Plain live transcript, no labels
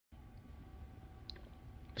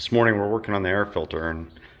This morning we're working on the air filter, and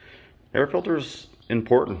air filter is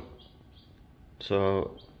important.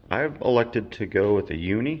 So I've elected to go with a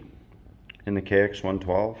Uni in the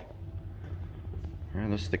KX112.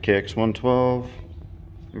 And this is the KX112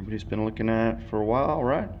 everybody's been looking at for a while,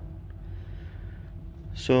 right?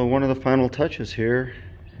 So one of the final touches here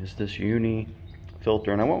is this Uni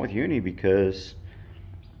filter, and I went with Uni because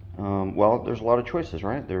well, there's a lot of choices,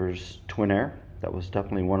 right? There's Twin Air, that was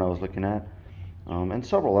definitely one I was looking at, and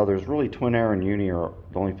several others. Really, Twin Air and Uni are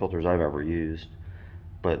the only filters I've ever used.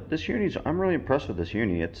 But this Uni's, I'm really impressed with this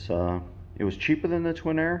Uni. It was cheaper than the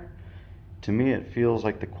Twin Air. To me, it feels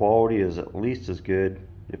like the quality is at least as good,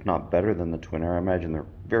 if not better, than the Twin Air. I imagine they're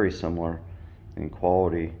very similar in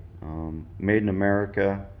quality. Made in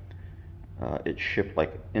America. It shipped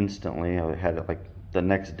like instantly. I had it like the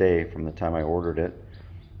next day from the time I ordered it,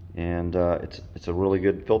 and it's a really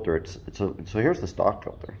good filter. So here's the stock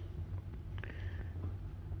filter.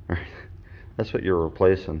 That's what you're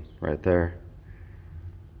replacing right there.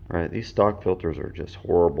 Right, these stock filters are just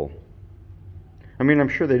horrible. I mean, I'm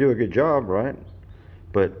sure they do a good job, right?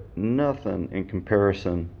 But nothing in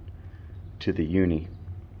comparison to the Uni.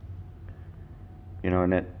 You know,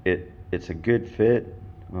 and it's a good fit.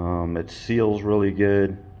 It seals really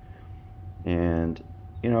good, and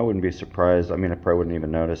you know, I wouldn't be surprised. I mean, I probably wouldn't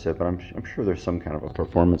even notice it, but I'm sure there's some kind of a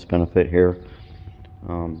performance benefit here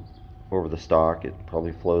over the stock. It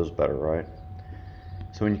probably flows better, right?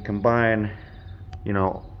 So when you combine, you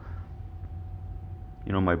know,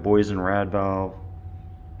 my Boyesen RAD valve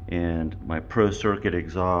and my Pro Circuit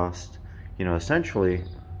exhaust, you know, essentially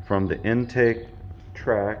from the intake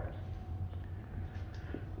track,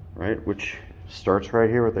 right, which starts right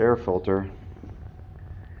here with the air filter,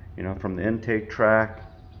 you know, from the intake track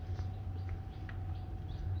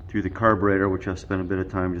through the carburator, which I spent a bit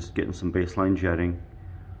of time just getting some baseline jetting,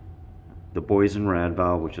 the Boyesen RAD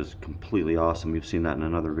valve, which is completely awesome. You've seen that in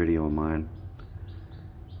another video of mine,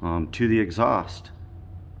 to the exhaust,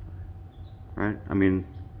 right? I mean,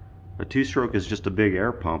 a two-stroke is just a big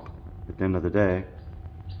air pump at the end of the day.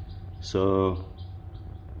 So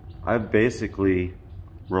I've basically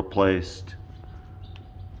replaced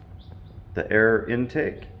the air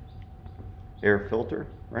intake, air filter,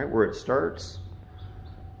 right where it starts.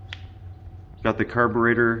 Got the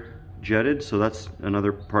carburetor jetted, so that's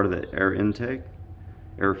another part of the air intake,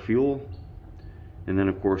 air fuel. And then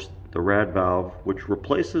of course the RAD valve, which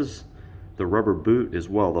replaces the rubber boot as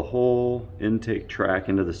well. The whole intake track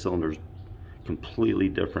into the cylinder is completely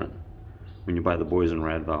different when you buy the Boyesen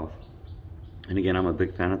RAD valve. And again, I'm a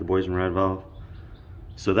big fan of the Boyesen RAD valve.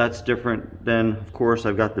 So that's different. Then of course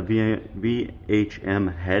I've got the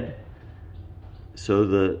VHM head. So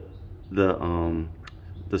the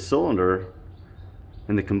cylinder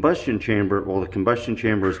and the combustion chamber, well, the combustion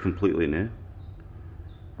chamber is completely new,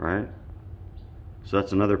 right? So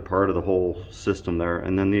that's another part of the whole system there.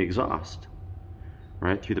 And then the exhaust,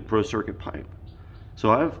 right, through the Pro Circuit pipe. So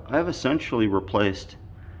I've essentially replaced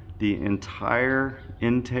the entire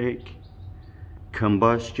intake,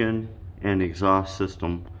 combustion, and exhaust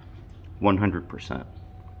system 100%.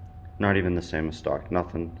 Not even the same as stock.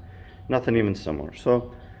 Nothing even similar.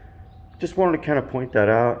 So just wanted to kind of point that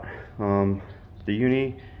out. The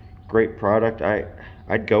Uni, great product.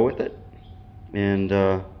 I'd go with it, and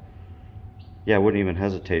yeah, I wouldn't even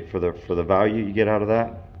hesitate for the value you get out of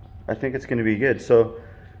that. I think it's going to be good. So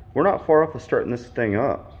we're not far off of starting this thing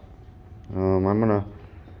up. I'm gonna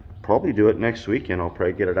probably do it next weekend. I'll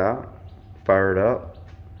probably get it out, fire it up,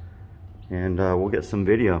 and we'll get some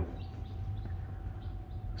video.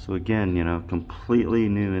 So again, you know, completely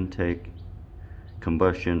new intake,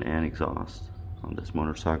 combustion, and exhaust on this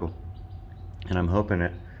motorcycle, and I'm hoping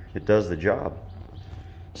it does the job.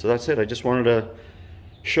 So that's it. I just wanted to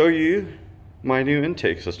show you my new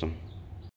intake system.